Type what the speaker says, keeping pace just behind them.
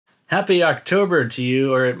Happy October to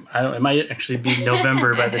you, or it might actually be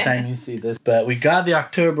November by the time you see this. But we got the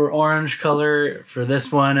October orange color for this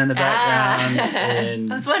one in the background. And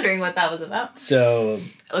I was wondering what that was about. So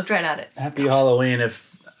I looked right at it. Happy Halloween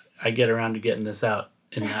if I get around to getting this out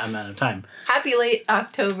in that amount of time. Happy late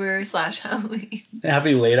October / Halloween.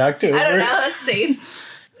 Happy late October. I don't know. That's safe.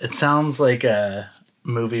 It sounds like a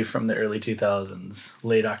movie from the early 2000s,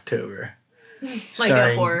 late October. Like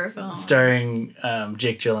a horror film. Starring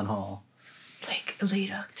Jake Gyllenhaal. Like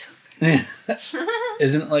late October.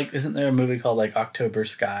 Isn't there a movie called like October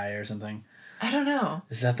Sky or something? I don't know.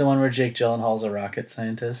 Is that the one where Jake Gyllenhaal's a rocket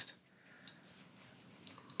scientist?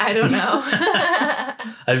 I don't know.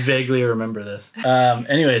 I vaguely remember this.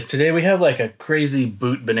 Anyways, today we have like a crazy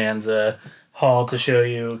boot bonanza haul to show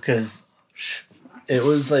you because it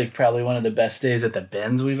was like probably one of the best days at the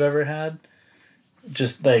Benz we've ever had.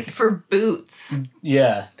 Just like for boots.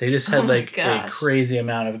 Yeah, they just had like a crazy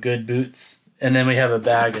amount of good boots. And then we have a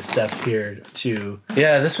bag of stuff here too.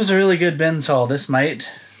 Yeah, this was a really good Benz haul. This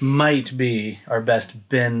might be our best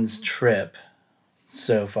Benz trip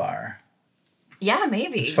so far. Yeah,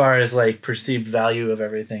 maybe. As far as like perceived value of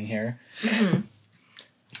everything here. Mm-hmm.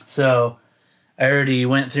 So I already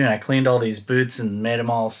went through and I cleaned all these boots and made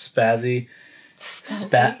them all spazzy.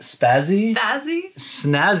 Spazzy? Spazzy?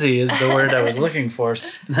 Snazzy is the word I was looking for.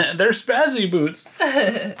 They're spazzy boots.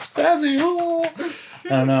 Spazzy. Oh. I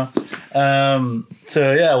don't know.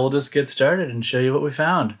 So yeah, we'll just get started and show you what we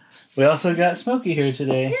found. We also got Smokey here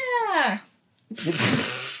today. Yeah.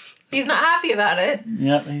 He's not happy about it.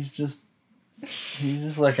 Yep, he's just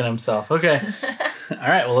licking himself. Okay. All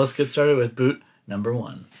right, well, let's get started with boot number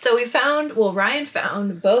 1. So Ryan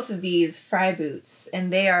found both of these Frye boots,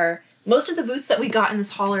 and they are... Most of the boots that we got in this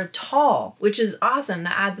haul are tall, which is awesome.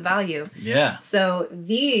 That adds value. Yeah. So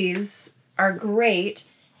these are great.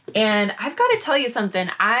 And I've got to tell you something.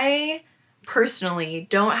 I personally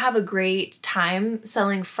don't have a great time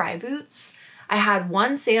selling Frye boots. I had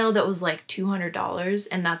one sale that was like $200,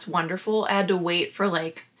 and that's wonderful. I had to wait for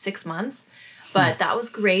like 6 months, but that was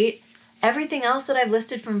great. Everything else that I've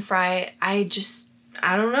listed from Frye, I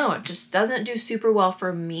don't know. It just doesn't do super well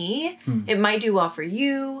for me. It might do well for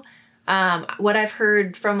you. What I've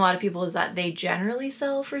heard from a lot of people is that they generally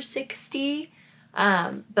sell for $60.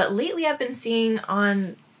 But lately I've been seeing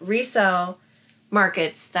on resale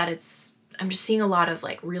markets that I'm just seeing a lot of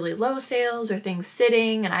like really low sales or things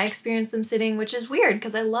sitting, and I experience them sitting, which is weird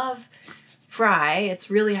because I love Frye.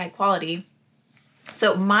 It's really high quality.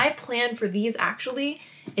 So my plan for these actually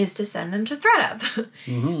is to send them to thredup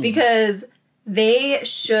because they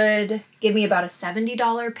should give me about a $70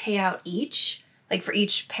 payout each, like for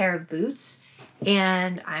each pair of boots.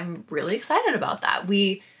 And I'm really excited about that.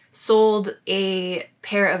 We sold a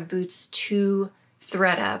pair of boots to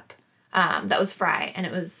thredup that was Frye, and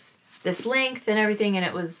it was this length and everything, and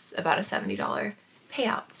it was about a $70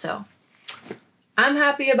 payout. So I'm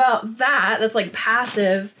happy about that. That's like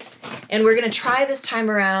passive. And we're going to try this time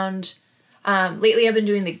around. Lately I've been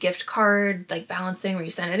doing the gift card, like balance thing where you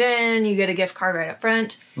send it in, you get a gift card right up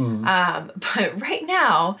front. But right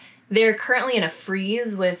now they're currently in a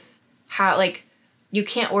freeze with how, like, you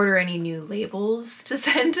can't order any new labels to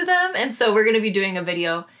send to them. And so we're going to be doing a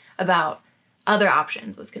video about other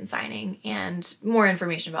options with consigning and more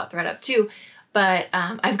information about thredup too. But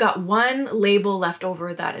I've got one label left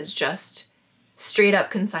over that is just straight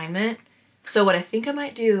up consignment. So what I think I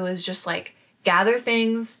might do is just like gather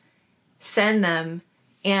things, send them,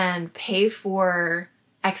 and pay for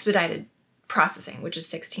expedited processing, which is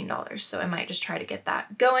 $16. So I might just try to get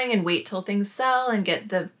that going and wait till things sell and get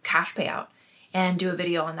the cash payout and do a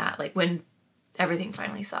video on that, like when everything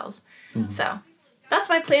finally sells. So that's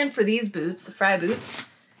my plan for these boots, the Frye boots.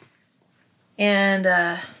 And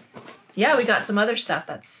yeah, we got some other stuff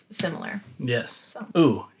that's similar. Yes. So.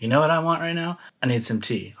 Ooh, you know what I want right now? I need some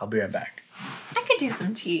tea. I'll be right back. I could do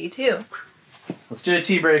some tea too. Let's do a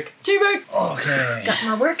tea break. Tea break. Okay. Got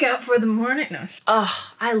my workout for the morning. No.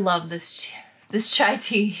 Oh, I love this chai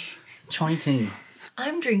tea. Chai tea.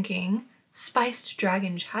 I'm drinking spiced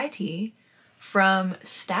dragon chai tea from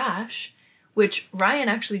Stash, which Ryan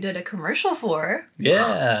actually did a commercial for.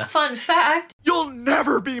 Yeah. Fun fact. You'll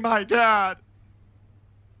never be my dad.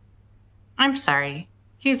 I'm sorry.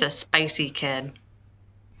 He's a spicy kid.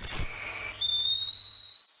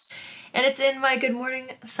 And it's in my Good Morning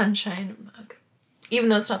Sunshine mug. Even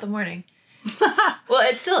though it's not the morning. Well,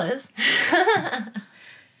 it still is. And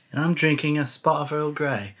I'm drinking a spot of Earl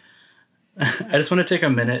Grey. I just want to take a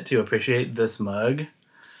minute to appreciate this mug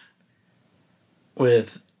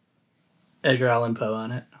with Edgar Allan Poe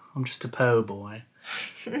on it. I'm just a Poe boy.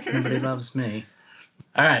 Nobody loves me.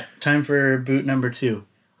 All right, time for boot number 2.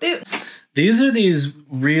 boot. These are these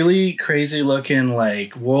really crazy looking,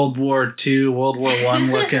 like World War II, World War I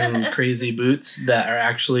looking crazy boots that are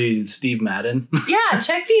actually Steve Madden. Yeah,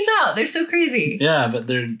 check these out. They're so crazy. Yeah, but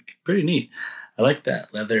they're pretty neat. I like that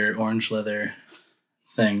orange leather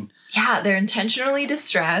thing. Yeah, they're intentionally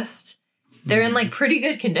distressed. They're in like pretty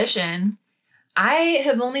good condition. I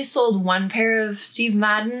have only sold one pair of Steve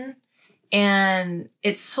Madden, and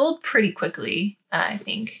it's sold pretty quickly, I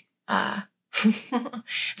think.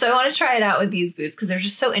 So I want to try it out with these boots because they're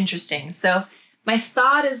just so interesting. So my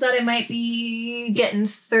thought is that I might be getting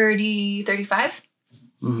 30, 35.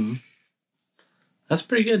 Mm-hmm. That's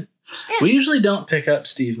pretty good. Yeah. We usually don't pick up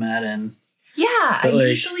Steve Madden. Yeah, I like,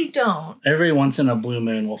 usually don't. Every once in a blue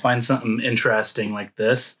moon, we'll find something interesting like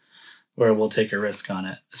this where we'll take a risk on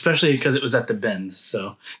it, especially because it was at the bins.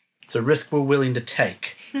 So it's a risk we're willing to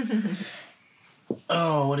take.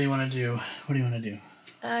 Oh, what do you want to do? What do you want to do?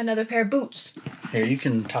 Another pair of boots. Here, you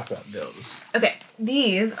can talk about those. Okay,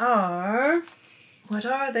 these are... What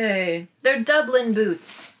are they? They're Dublin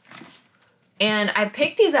boots. And I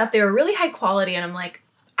picked these up. They were really high quality, and I'm like,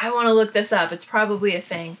 I want to look this up. It's probably a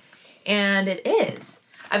thing. And it is.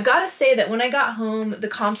 I've got to say that when I got home, the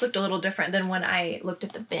comps looked a little different than when I looked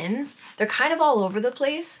at the bins. They're kind of all over the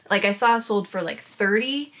place. Like, I saw sold for like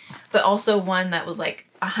 $30, but also one that was like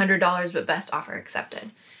 $100, but best offer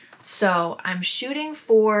accepted. So I'm shooting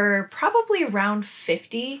for probably around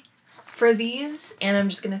 50 for these, and I'm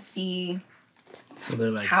just going to see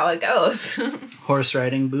they're like how it goes. horse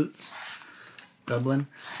riding boots. Dublin.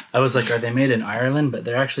 I was like, are they made in Ireland? But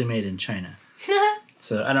they're actually made in China.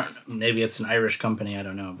 So I don't, maybe it's an Irish company. I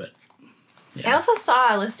don't know, but yeah. I also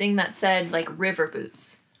saw a listing that said like river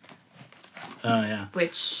boots. Oh yeah.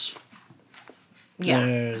 Which, yeah.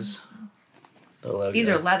 There's the logo. These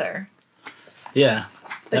are leather. Yeah.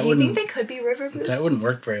 But do you think they could be river boots? That wouldn't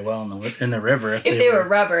work very well in the river. If they were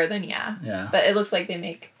rubber, then yeah. Yeah. But it looks like they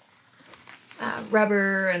make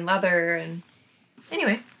rubber and leather and...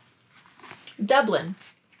 Anyway. Dublin.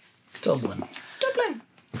 Dublin.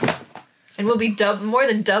 And we'll be more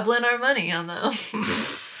than doubling our money on those.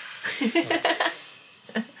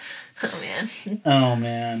 Oh, man. Oh,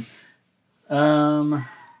 man. Oh.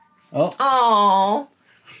 Oh.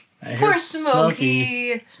 I Poor hear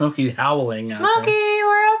Smokey. Smokey howling. Smokey,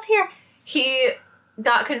 we're up here. He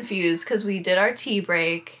got confused because we did our tea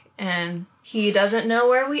break and he doesn't know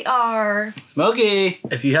where we are. Smokey!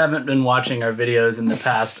 If you haven't been watching our videos in the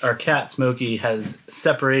past, our cat Smokey has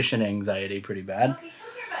separation anxiety pretty bad. Smokey,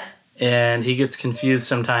 come here, bud. And he gets confused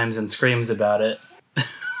sometimes and screams about it.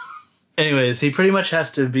 Anyways, he pretty much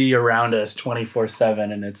has to be around us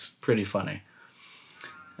 24/7, and it's pretty funny.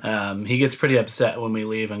 He gets pretty upset when we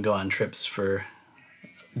leave and go on trips for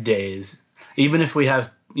days. Even if we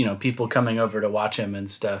have, people coming over to watch him and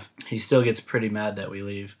stuff, he still gets pretty mad that we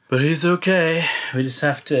leave. But he's okay. We just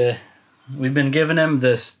have to... We've been giving him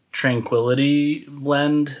this tranquility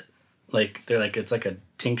blend. It's like a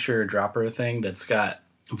tincture dropper thing that's got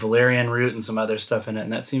valerian root and some other stuff in it,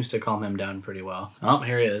 and that seems to calm him down pretty well. Oh,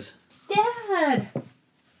 here he is. Dad.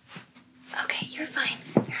 Okay, you're fine.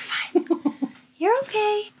 You're fine. You're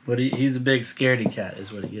okay. He's a big scaredy cat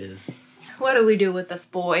is what he is. What do we do with this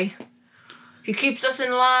boy? He keeps us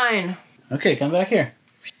in line. Okay, come back here.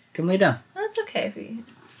 Come lay down. That's okay if he...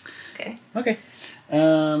 It's okay. Okay.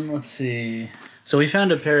 Let's see. So we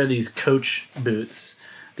found a pair of these Coach boots.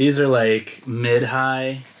 These are like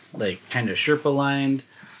mid-high, like kind of Sherpa lined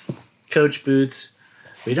Coach boots.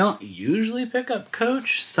 We don't usually pick up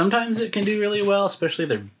Coach. Sometimes it can do really well, especially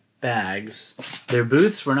their bags. Their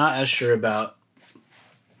boots we're not as sure about.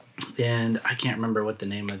 And I can't remember what the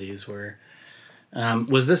name of these were.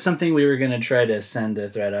 Was this something we were going to try to send to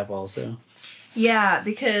thredup also? Yeah,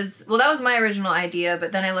 because, that was my original idea,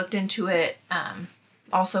 but then I looked into it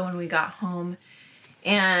also when we got home.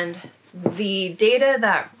 And the data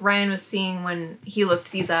that Ryan was seeing when he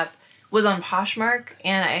looked these up was on Poshmark,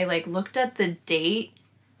 and I looked at the date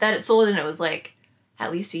that it sold, and it was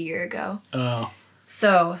at least a year ago. Oh.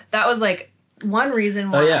 So that was one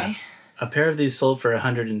reason why. Oh yeah, a pair of these sold for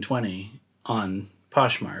 $120 on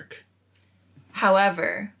Poshmark.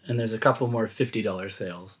 However. And there's a couple more $50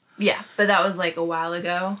 sales. Yeah, but that was a while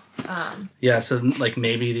ago. Yeah, so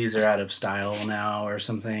maybe these are out of style now or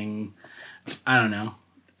something. I don't know.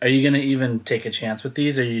 Are you going to even take a chance with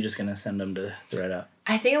these, or are you just going to send them to thredup?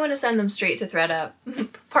 I think I'm going to send them straight to thredup.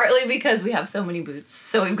 Partly because we have so many boots,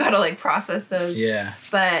 so we've got to process those. Yeah.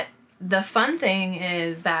 But the fun thing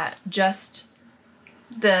is that just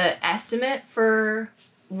the estimate for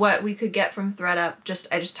what we could get from thredup,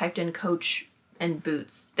 I just typed in Coach and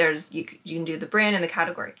boots. You can do the brand and the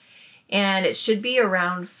category. and it should be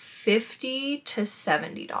around $50 to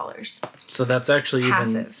 $70. So that's actually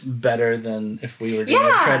Passive. even better than if we were going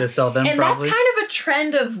to try to sell them, and probably. that's kind of a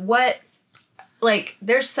trend of what, like,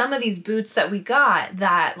 there's some of these boots that we got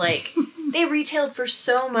that, like, they retailed for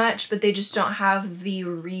so much, but they just don't have the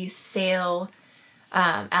resale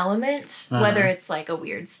element, whether it's like a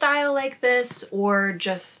weird style like this or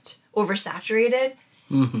just oversaturated.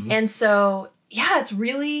 And so, yeah, it's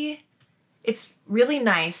really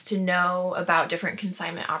nice to know about different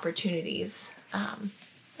consignment opportunities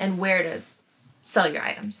and where to sell your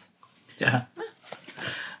items. Yeah.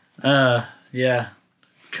 Yeah.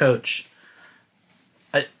 Coach.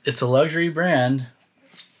 It's a luxury brand.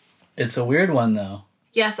 It's a weird one, though.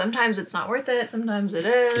 Yeah, sometimes it's not worth it. Sometimes it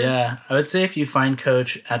is. Yeah. I would say if you find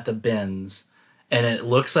Coach at the bins and it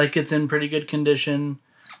looks like it's in pretty good condition,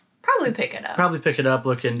 probably pick it up.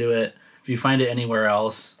 Look into it. If you find it anywhere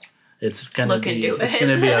else, it's gonna be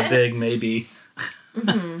a big maybe.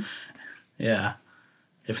 Yeah.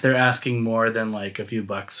 If they're asking more than like a few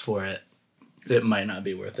bucks for it, it might not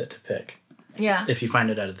be worth it to pick. Yeah. If you find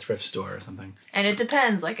it at a thrift store or something. And it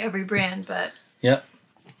depends, like every brand, but... Yep.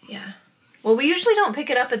 Yeah. Well, we usually don't pick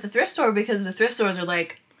it up at the thrift store because the thrift stores are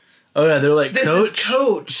like... Oh, yeah, they're like, this Coach? is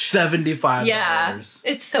Coach. $75. Yeah.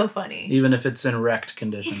 It's so funny. Even if it's in wrecked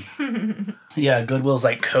condition. Yeah, Goodwill's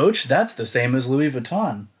like, Coach? That's the same as Louis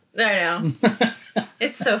Vuitton. I know.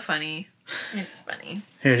 It's so funny. It's funny.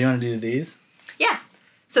 Here, do you want to do these? Yeah.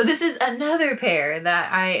 So this is another pair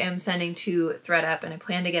that I am sending to thredup, and I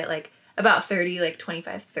plan to get like about 30, like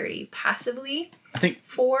 25, 30 passively. I think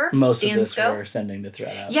for most Dan of this Scope. we're sending to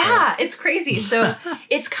thredup. Yeah, it's crazy. So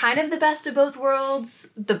it's kind of the best of both worlds.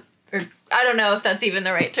 Or I don't know if that's even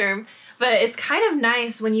the right term, but it's kind of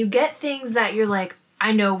nice when you get things that you're like,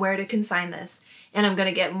 I know where to consign this, and I'm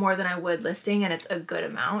gonna get more than I would listing, and it's a good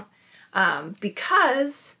amount,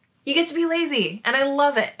 because you get to be lazy, and I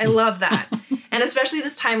love it. I love that. And especially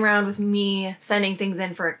this time around with me sending things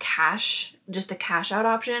in for just a cash out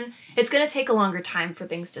option, it's going to take a longer time for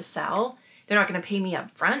things to sell. They're not going to pay me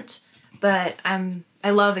up front, but I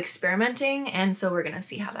love experimenting, and so we're going to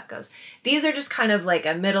see how that goes. These are just kind of like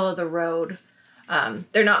a middle of the road.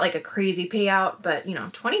 They're not like a crazy payout, but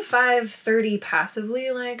 25, 30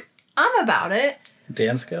 passively, like, I'm about it.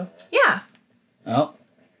 Dan Scope? Yeah.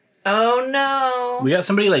 Oh no. We got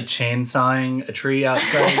somebody like chainsawing a tree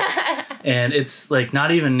outside. And it's like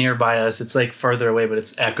not even nearby us. It's like further away, but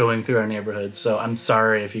it's echoing through our neighborhood. So I'm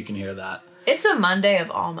sorry if you can hear that. It's a Monday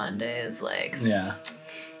of all Mondays, like. Yeah.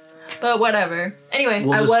 But whatever. Anyway,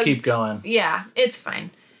 we'll just keep going. Yeah, it's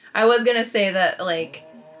fine. I was gonna say that like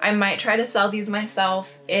I might try to sell these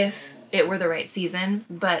myself if it were the right season,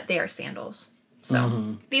 but they are sandals.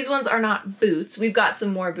 So these ones are not boots. We've got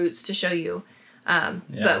some more boots to show you.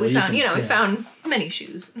 But we found many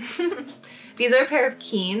shoes. These are a pair of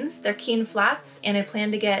Keens. They're Keen flats, and I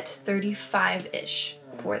plan to get 35-ish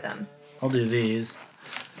for them. I'll do these.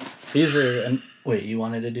 These are... wait, you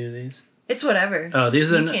wanted to do these? It's whatever. Oh,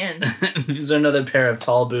 these are... can. These are another pair of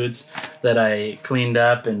tall boots that I cleaned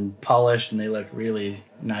up and polished, and they look really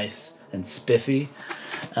nice and spiffy.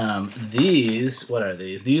 These... What are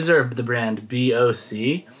these? These are the brand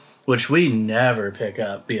BOC, which we never pick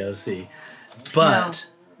up BOC. But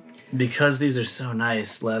because these are so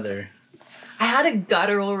nice leather... I had a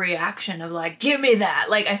guttural reaction of like, give me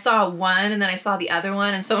that. Like I saw one and then I saw the other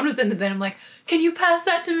one and someone was in the bin. I'm like, can you pass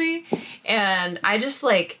that to me? And I just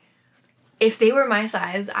like, if they were my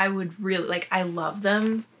size, I would really like, I love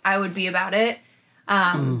them. I would be about it.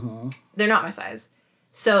 They're not my size.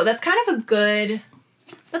 So that's kind of a good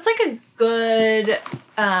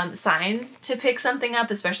sign to pick something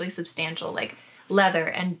up, especially substantial, like leather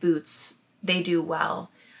and boots. They do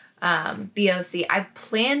well. BOC. I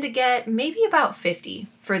plan to get maybe about 50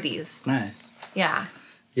 for these. Nice. Yeah.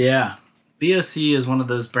 Yeah. BOC is one of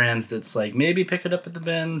those brands that's like, maybe pick it up at the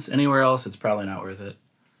bins. Anywhere else, it's probably not worth it.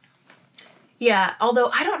 Yeah.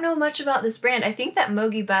 Although I don't know much about this brand. I think that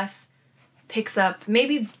Mogi Beth picks up,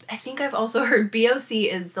 I think I've also heard BOC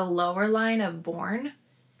is the lower line of Born.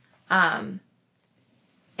 And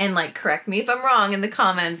like, correct me if I'm wrong in the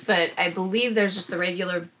comments, but I believe there's just the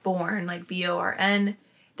regular Born, like BORN.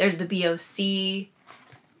 There's the BOC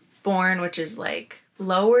Born, which is like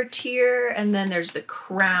lower tier, and then there's the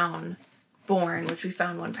Crown Born, which we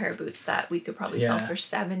found one pair of boots that we could probably sell for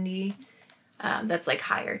 70. That's like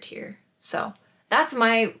higher tier. So that's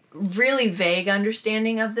my really vague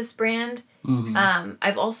understanding of this brand.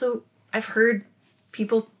 I've heard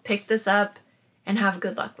people pick this up and have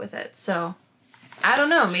good luck with it. So I don't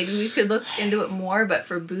know, maybe we could look into it more, but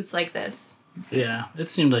for boots like this. Yeah, it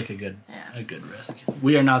seemed like a good risk.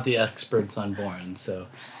 We are not the experts on Born, so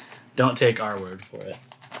Don't take our word for it.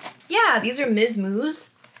 Yeah, these are Ms. Mooz.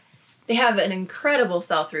 They have an incredible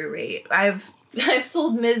sell-through rate. I've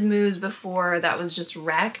sold Ms. Mooz before that was just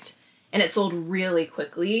wrecked, and it sold really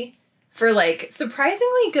quickly for like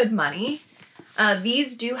surprisingly good money.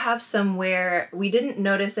 These do have some wear. We didn't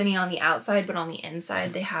notice any on the outside, but on the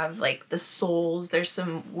inside they have like the soles. There's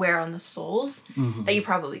some wear on the soles that you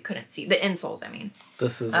probably couldn't see. The insoles, I mean.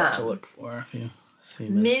 This is what to look for if you see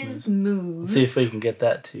Ms. Mooz. Let's see if we can get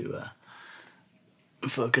that to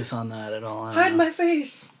focus on that at all. Hide my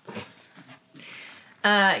face.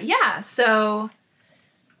 Yeah, so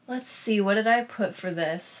let's see, what did I put for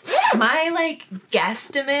this? My like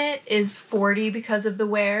guesstimate is 40 because of the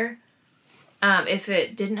wear. If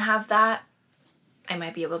it didn't have that, I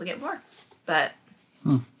might be able to get more. But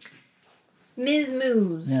Ms.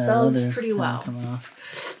 Mooz sells pretty well.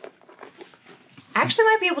 I actually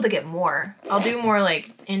might be able to get more. I'll do more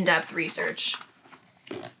like in-depth research.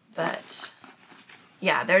 But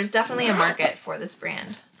yeah, there's definitely a market for this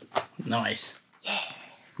brand. Nice. Yeah.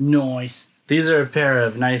 Nice. These are a pair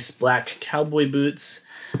of nice black cowboy boots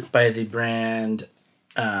by the brand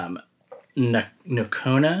Nakona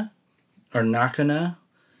or Nakona.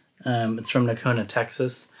 It's from Nakona,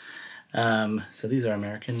 Texas. So these are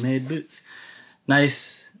American-made boots.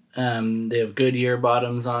 Nice. They have Goodyear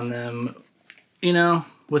bottoms on them. You know,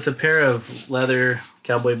 with a pair of leather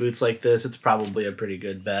cowboy boots like this, it's probably a pretty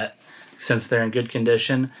good bet since they're in good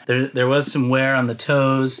condition. There was some wear on the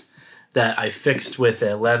toes that I fixed with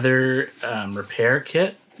a leather repair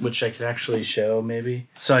kit, which I could actually show maybe.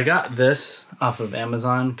 So I got this off of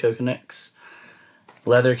Amazon, Coconix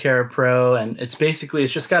Leather Care Pro, and it's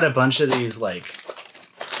just got a bunch of these like,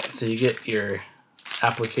 so you get your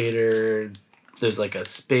applicator, there's like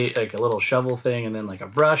a little shovel thing, and then like a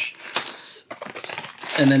brush.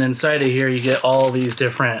 And then inside of here you get all these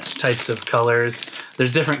different types of colors.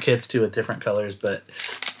 There's different kits too with different colors, but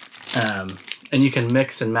and you can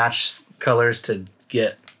mix and match colors to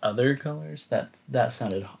get other colors. That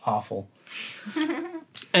sounded awful.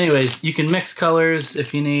 Anyways, you can mix colors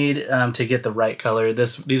if you need to get the right color.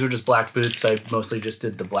 These were just black boots, so I mostly just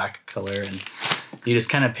did the black color, and you just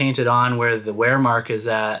kind of paint it on where the wear mark is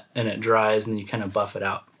at, and it dries, and then you kind of buff it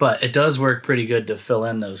out. But it does work pretty good to fill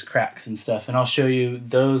in those cracks and stuff, and I'll show you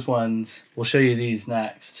those ones. We'll show you these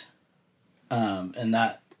next. And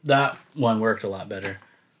that one worked a lot better.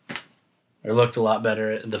 Or looked a lot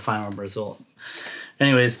better at the final result.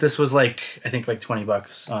 Anyways, this was I think like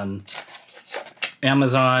 $20 on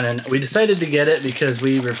Amazon, and we decided to get it because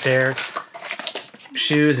we repair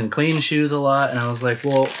shoes and clean shoes a lot, and I was like,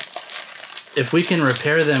 well, if we can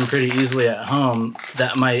repair them pretty easily at home,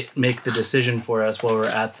 that might make the decision for us while we're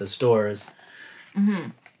at the stores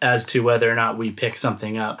as to whether or not we pick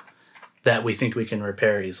something up that we think we can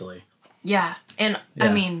repair easily. Yeah, and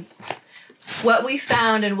I mean, what we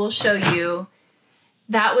found, and we'll show you,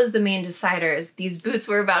 that was the main decider, is these boots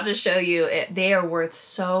we're about to show you, they are worth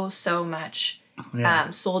so much,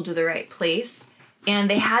 sold to the right place.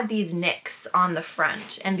 And they had these nicks on the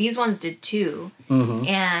front, and these ones did too.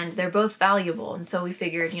 And they're both valuable. And so we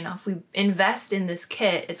figured, you know, if we invest in this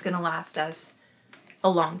kit, it's going to last us a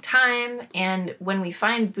long time. And when we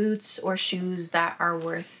find boots or shoes that are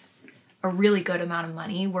worth a really good amount of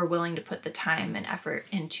money, we're willing to put the time and effort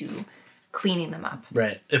into cleaning them up.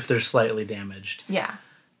 Right, if they're slightly damaged. Yeah.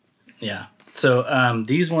 Yeah. So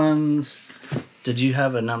these ones, did you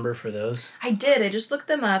have a number for those? I did. I just looked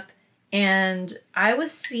them up. And I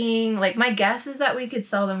was seeing, like, my guess is that we could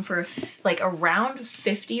sell them for, like, around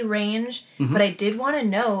 50 range. But I did want to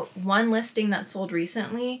note one listing that sold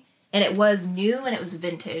recently, and it was new and it was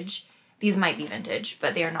vintage. These might be vintage,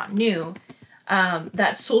 but they are not new.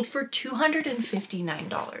 That sold for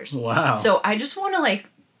 $259. Wow. So I just want to, like,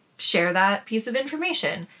 share that piece of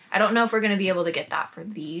information. I don't know if we're going to be able to get that for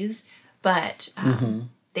these, but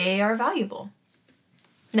they are valuable.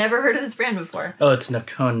 Never heard of this brand before. Oh, it's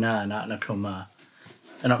Nakona, not Nakoma.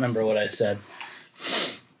 I don't remember what I said.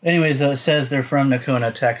 Anyways, though, it says they're from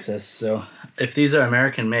Nakona, Texas. So if these are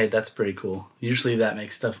American made, that's pretty cool. Usually that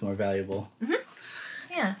makes stuff more valuable.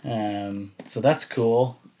 Yeah. So that's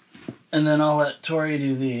cool. And then I'll let Tori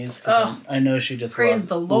do these. I know she just praise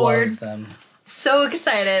the Lord. Loves them. So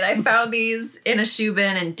excited. I found these in a shoe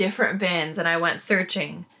bin in different bins, and I went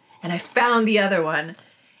searching, and I found the other one.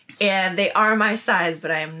 And they are my size,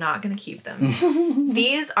 but I am not going to keep them.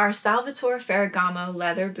 These are Salvatore Ferragamo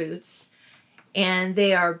leather boots, and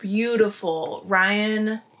they are beautiful.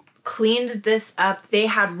 Ryan cleaned this up. They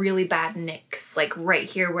had really bad nicks, like right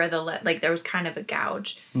here where there was kind of a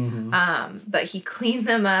gouge. But he cleaned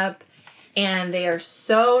them up, and they are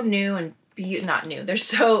so new and not new.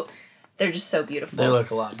 They're They're just so beautiful. They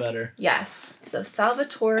look a lot better. Yes. So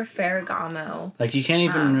Salvatore Ferragamo. Like, you can't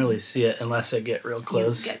even really see it unless I get real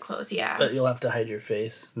close. You get close, yeah. But you'll have to hide your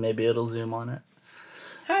face. Maybe it'll zoom on it.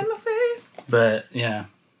 Hide my face. But, yeah.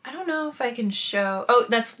 I don't know if I can show... Oh,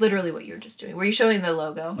 that's literally what you were just doing. Were you showing the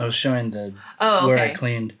logo? I was showing the... Oh, where okay. I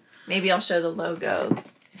cleaned. Maybe I'll show the logo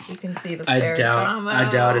if you can see the I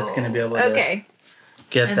Ferragamo. doubt it's going to be able to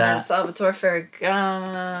get and that. Then Salvatore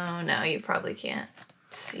Ferragamo. No, you probably can't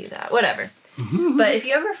see that. Whatever. But if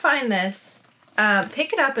you ever find this,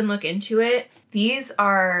 pick it up and look into it. These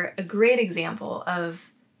are a great example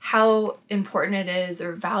of how important it is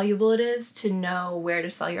or valuable it is to know where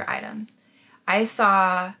to sell your items. I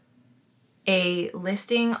saw a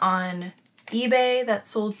listing on eBay that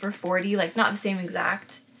sold for $40, like not the same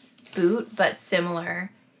exact boot, but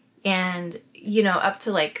similar. And, you know, up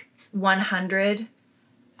to like $100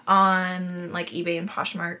 on like eBay and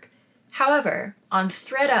Poshmark. However, on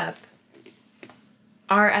thredup,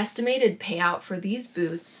 our estimated payout for these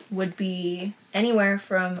boots would be anywhere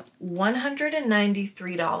from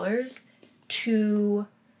 $193 to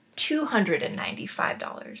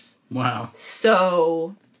 $295. Wow.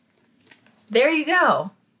 So there you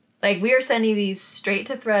go. Like, we are sending these straight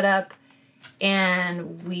to thredup,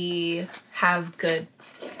 and we have good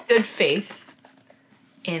faith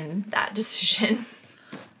in that decision.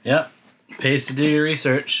 Yep. Pays to do your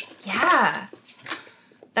research. Yeah.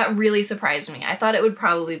 That really surprised me. I thought it would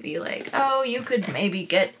probably be like, oh, you could maybe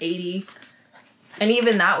get 80. And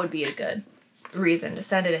even that would be a good reason to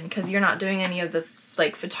send it in, because you're not doing any of the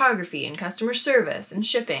like photography and customer service and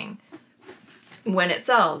shipping when it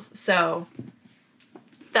sells. So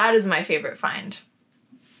that is my favorite find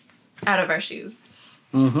out of our shoes.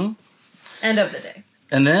 Mm-hmm. End of the day.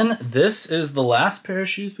 And then this is the last pair of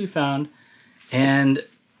shoes we found. And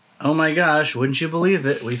oh my gosh, wouldn't you believe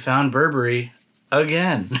it? We found Burberry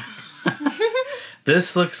again.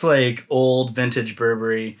 This looks like old vintage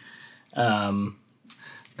Burberry. The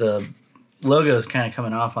logo is kind of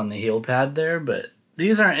coming off on the heel pad there, but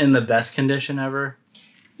these aren't in the best condition ever.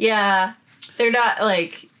 Yeah, they're not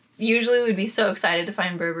like, usually we'd be so excited to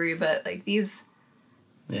find Burberry, but like these,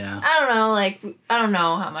 Yeah. I don't know, like, I don't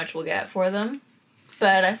know how much we'll get for them,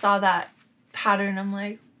 but I saw that pattern, I'm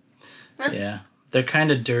like, Yeah. They're kind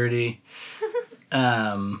of dirty.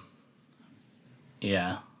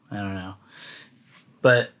 Yeah, I don't know.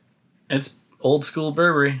 But it's old school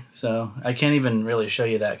Burberry, so I can't even really show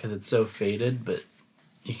you that because it's so faded, but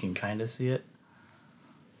you can kind of see it.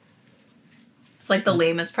 It's like the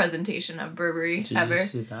lamest presentation of Burberry Did ever. you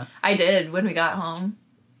see that? I did when we got home.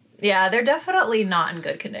 Yeah, they're definitely not in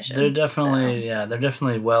good condition. They're definitely, they're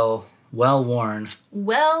definitely well worn.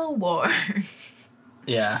 Well worn.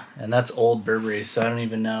 Yeah, and that's old Burberry, so I don't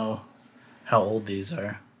even know how old these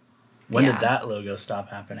are. When did that logo stop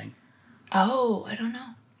happening? Oh, I don't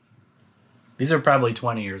know. These are probably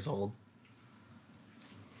 20 years old.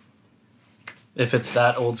 If it's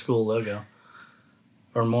that old school logo.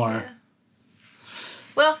 Or more. Yeah.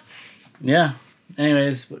 Well. Yeah.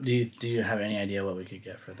 Anyways, do you have any idea what we could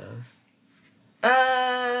get for those?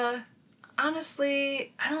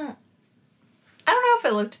 Honestly, I don't know if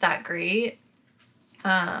it looked that great.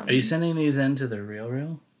 Are you sending these in to the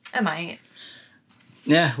Real? I might.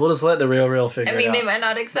 Yeah, we'll just let the Real figure it out. I mean, they might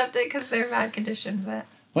not accept it because they're bad condition, but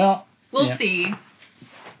well, we'll see.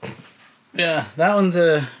 Yeah, that one's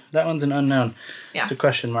an unknown. Yeah. It's a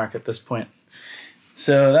question mark at this point.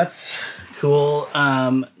 So that's cool.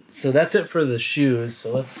 So that's it for the shoes.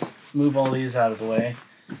 So let's move all these out of the way.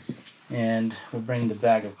 And we'll bring the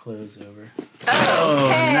bag of clothes over. Oh,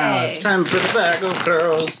 okay. Now it's time for the bag of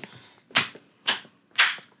clothes.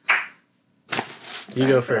 You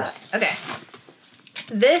go first. Okay.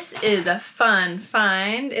 This is a fun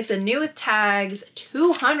find. It's a new with tags,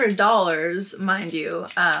 $200, mind you,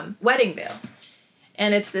 wedding veil.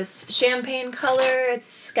 And it's this champagne color. It's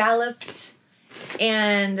scalloped.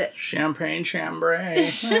 And Champagne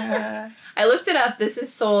chambray. I looked it up. This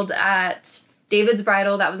is sold at David's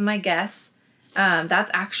Bridal. That was my guess.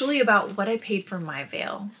 That's actually about what I paid for my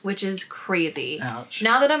veil, which is crazy. Ouch.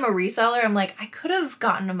 Now that I'm a reseller, I'm like, I could have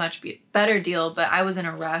gotten a much better deal, but I was in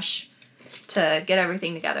a rush to get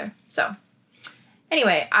everything together. So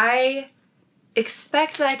anyway, I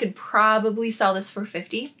expect that I could probably sell this for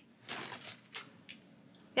 $50.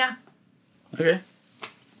 Yeah. Okay.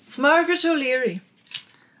 It's Margaret O'Leary.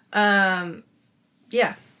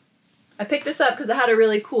 Yeah. I picked this up because it had a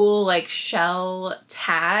really cool like shell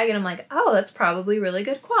tag, and I'm like, oh, that's probably really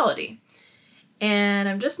good quality. And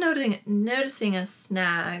I'm just noticing a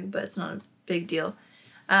snag, but it's not a big deal.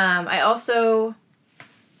 I also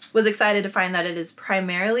was excited to find that it is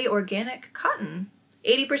primarily organic cotton.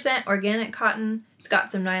 80% organic cotton. It's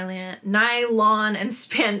got some nylon and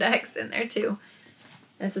spandex in there too.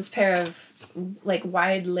 And it's this pair of like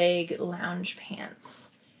wide leg lounge pants.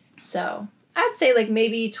 So I'd say like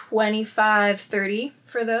maybe 25, 30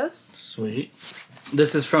 for those. Sweet.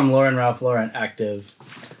 This is from Lauren Ralph Lauren Active,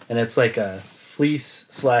 and it's like a fleece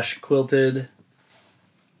 / quilted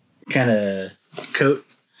kind of coat.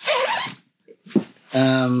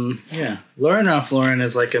 Yeah. Lauren Ralph Lauren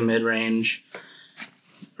is like a mid-range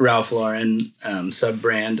Ralph Lauren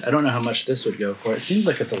sub-brand. I don't know how much this would go for. It seems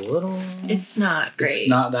like it's a little... It's not great. It's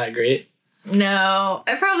not that great. No,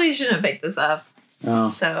 I probably shouldn't have picked this up. Oh.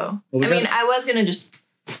 So, well, I was going to just...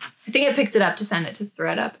 I think I picked it up to send it to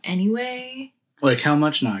thredup anyway. Like, how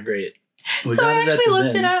much not great? So I actually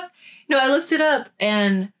looked it up. No, I looked it up,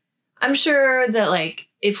 and I'm sure that, like,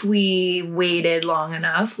 if we waited long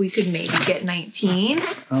enough, we could maybe get 19.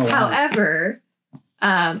 Oh, wow. However,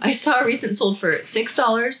 I saw a recent sold for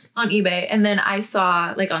 $6 on eBay, and then I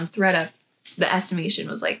saw, like, on thredup, the estimation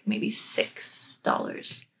was, like, maybe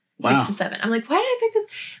 $6. Wow. 6 to 7. I'm like, why did I pick this?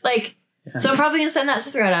 Like, yeah. So I'm probably going to send that to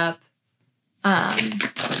thredup.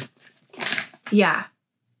 Yeah.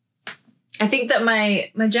 I think that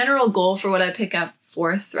my general goal for what I pick up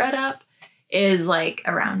for thredup is like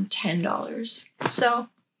around $10. So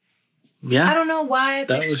yeah, I don't know why I picked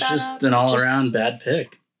that was just an all-around bad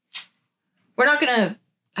pick. We're not gonna.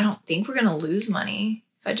 I don't think we're gonna lose money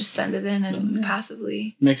if I just send it in and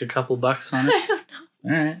passively make a couple bucks on it. I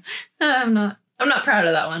don't know. All right. I'm not proud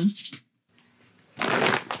of that one.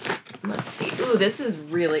 Let's see. Ooh, this is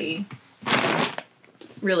really,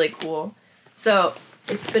 really cool. So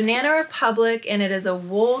it's Banana Republic, and it is a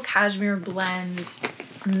wool cashmere blend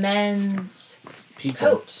men's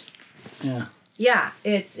coat. Yeah. Yeah,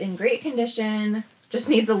 it's in great condition. Just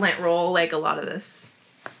needs a lint roll, like a lot of this.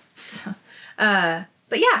 So, but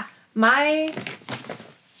yeah, my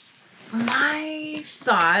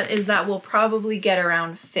thought is that we'll probably get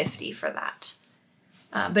around 50 for that.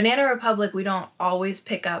 Banana Republic, we don't always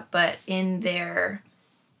pick up, but in their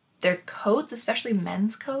coats, especially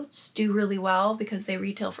men's coats, do really well because they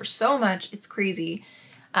retail for so much. It's crazy.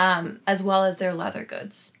 As well as their leather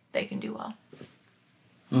goods. They can do well.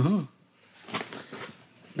 Mm-hmm.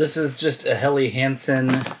 This is just a Helly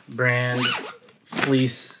Hansen brand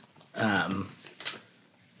fleece.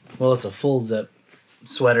 Well, it's a full zip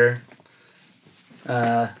sweater.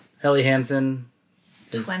 Helly Hansen.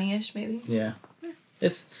 20-ish maybe? Yeah.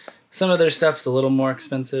 It's some of their stuff's a little more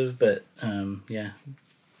expensive, but yeah.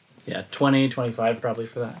 Yeah, 20, 25 probably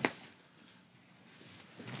for that.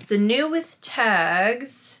 It's a new with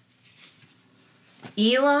tags.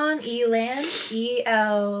 Elan, E-L-A-N.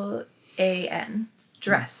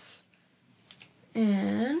 Dress.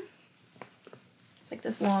 And it's like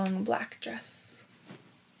this long black dress.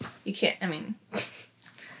 You can't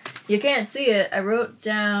see it. I wrote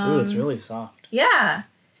down... Ooh, it's really soft. Yeah.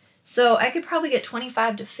 So I could probably get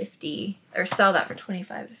 25 to 50, or sell that for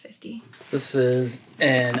 25 to 50. This is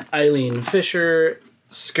an Eileen Fisher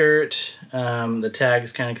skirt. The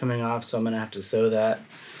tag's kind of coming off, so I'm going to have to sew that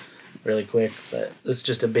really quick. But this is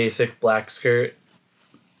just a basic black skirt.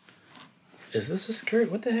 Is this a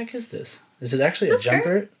skirt? What the heck is this? Is it actually a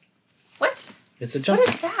jumper? What? It's a jump. What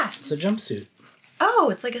is that? It's a jumpsuit. Oh,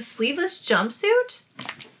 it's like a sleeveless jumpsuit?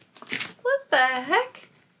 What the heck?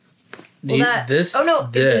 Well,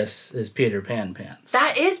 this is Peter Pan pants.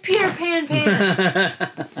 That is Peter Pan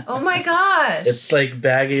pants. Oh my gosh. It's like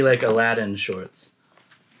baggy, like Aladdin shorts.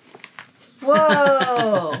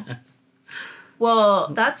 Whoa. Well,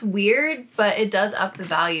 that's weird, but it does up the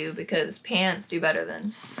value because pants do better than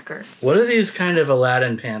skirts. What are these kind of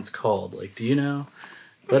Aladdin pants called? Like, do you know?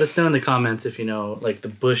 Let us know in the comments if you know, like the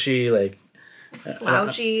bushy, like...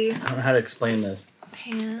 Slouchy. I don't know how to explain this.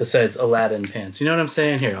 Pants. Besides Aladdin pants. You know what I'm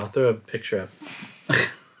saying? Here, I'll throw a picture up.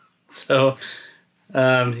 So,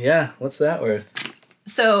 yeah, what's that worth?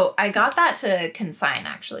 So I got that to consign,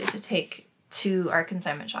 actually, to take to our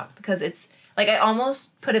consignment shop because it's, like, I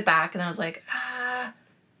almost put it back and then I was like,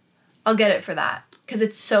 I'll get it for that because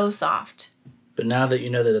it's so soft. But now that you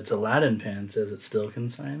know that it's Aladdin pants, is it still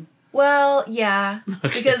consigned? Well, yeah,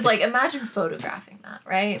 okay. Because, like, imagine photographing that,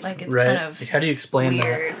 right? Like, it's kind of how do you explain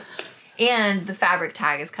weird. That? And the fabric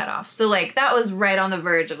tag is cut off. So, like, that was right on the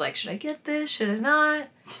verge of, like, should I get this? Should I not?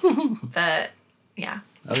 But, yeah.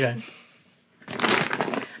 Okay.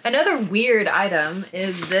 Another weird item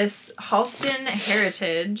is this Halston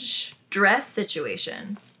Heritage dress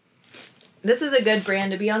situation. This is a good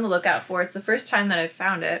brand to be on the lookout for. It's the first time that I've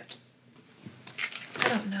found it. I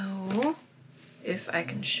don't know if I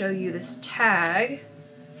can show you this tag.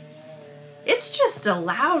 It's just a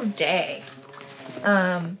loud day.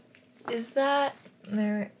 Is that...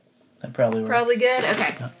 There. That probably works. Probably good.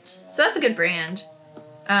 Okay. Yeah. So that's a good brand.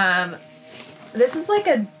 This is like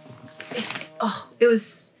a.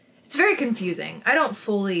 It's very confusing. I don't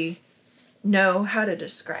fully know how to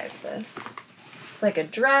describe this. It's like a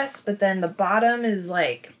dress, but then the bottom is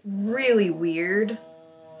like really weird.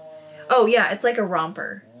 Oh yeah, it's like a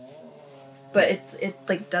romper. But it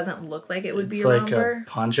like doesn't look like it would be a romper. It's like a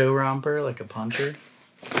poncho romper, like a poncho.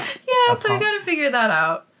 Yeah, so we gotta figure that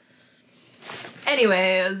out.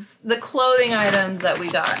 Anyways, the clothing items that we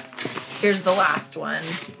got. Here's the last one.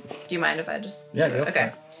 Do you mind if I just... Yeah, go for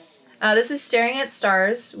Okay. it. This is Staring at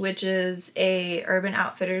Stars, which is a Urban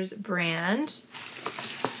Outfitters brand.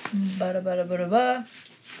 And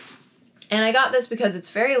I got this because it's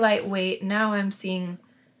very lightweight. Now I'm seeing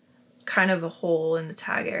kind of a hole in the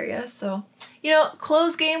tag area. So, you know,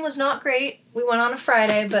 clothes game was not great. We went on a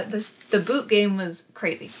Friday, but the boot game was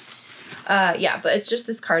crazy. Yeah, but it's just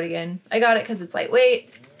this cardigan. I got it because it's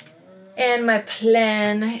lightweight. And my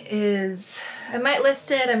plan is I might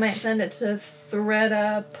list it. I might send it to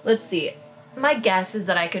thredup. Let's see. My guess is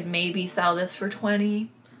that I could maybe sell this for $20.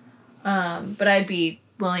 But I'd be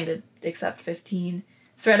willing to accept $15.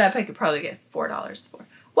 thredup I could probably get $4 for.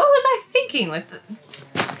 What was I thinking with it?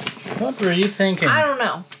 What were you thinking? I don't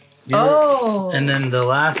know. And then the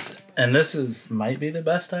last, and this might be the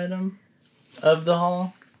best item of the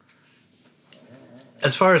haul.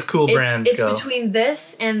 As far as cool brands go. It's between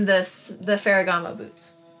this and the Faragamo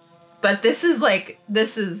boots. But this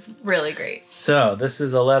is really great. So, this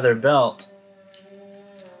is a leather belt.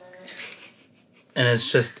 And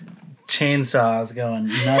it's just chainsaws going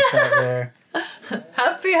nuts out there.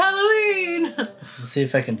 Happy Halloween! Let's see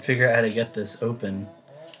if I can figure out how to get this open.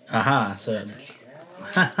 Aha, so...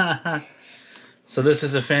 So this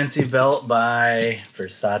is a fancy belt by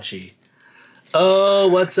Versace. Oh,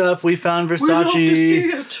 what's up? We found Versace. We love to see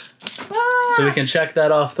it. Ah! So we can check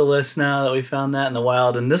that off the list now that we found that in the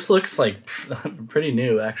wild. And this looks like pretty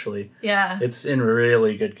new, actually. Yeah. It's in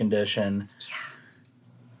really good condition. Yeah.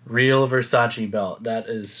 Real Versace belt. That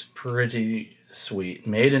is pretty sweet.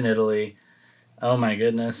 Made in Italy. Oh my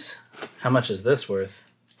goodness. How much is this worth?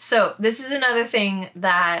 So this is another thing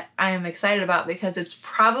that I am excited about because it's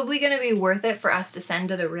probably going to be worth it for us to send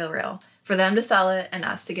to the Real, for them to sell it and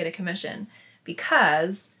us to get a commission.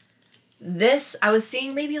 Because this, I was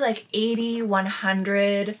seeing maybe like 80,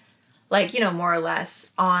 100, like, you know, more or less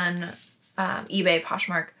on eBay,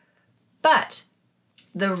 Poshmark. But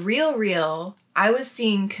the Real, I was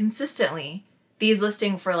seeing consistently these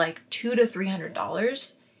listing for like $200 to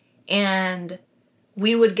 $300. And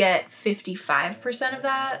we would get 55% of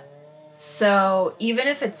that. So even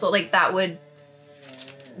if it's like that would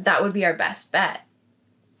be our best bet.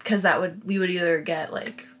 Because we would either get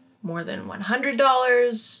like more than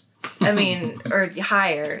 $100, I mean, or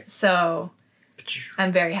higher. So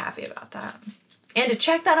I'm very happy about that. And to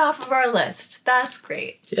check that off of our list. That's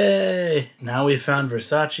great. Yay. Now we found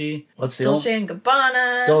Versace. What's the Dolce &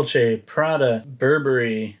 Gabbana. Dolce, Prada,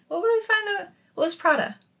 Burberry. What would we find what was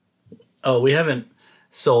Prada? Oh, we haven't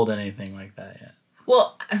sold anything like that yet.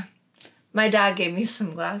 Well, my dad gave me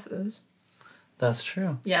some glasses. That's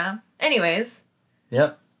true. Yeah. Anyways.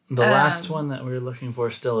 Yep. The last one that we were looking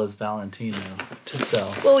for still is Valentino to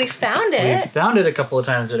sell. Well, we found it. We found it a couple of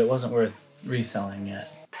times, but it wasn't worth reselling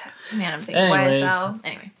yet. Man, I'm thinking Anyways. YSL.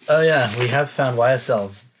 Anyway. Oh, yeah. We have found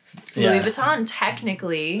YSL. Louis Vuitton,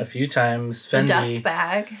 technically. A few times. The Fendi. dust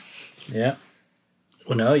bag. Yeah.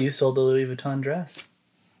 Well, no, you sold the Louis Vuitton dress.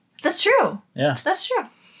 That's true. Yeah. That's true.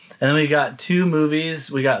 And then we got 2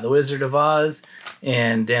 movies. We got The Wizard of Oz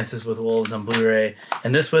and Dances with Wolves on Blu-ray.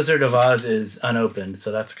 And this Wizard of Oz is unopened,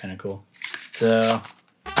 so that's kind of cool. So,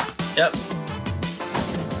 yep.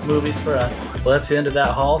 Movies for us. Well, that's the end of that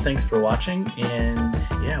haul. Thanks for watching. And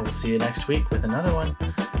yeah, we'll see you next week with another one.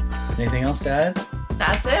 Anything else to add?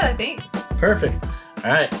 That's it, I think. Perfect.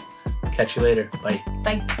 All right. Catch you later. Bye.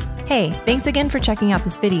 Bye. Hey, thanks again for checking out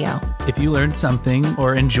this video. If you learned something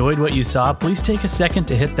or enjoyed what you saw, please take a second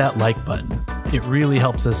to hit that like button. It really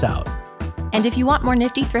helps us out. And if you want more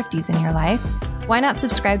nifty thrifties in your life, why not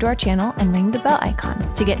subscribe to our channel and ring the bell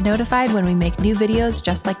icon to get notified when we make new videos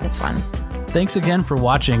just like this one. Thanks again for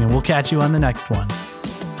watching, and we'll catch you on the next one.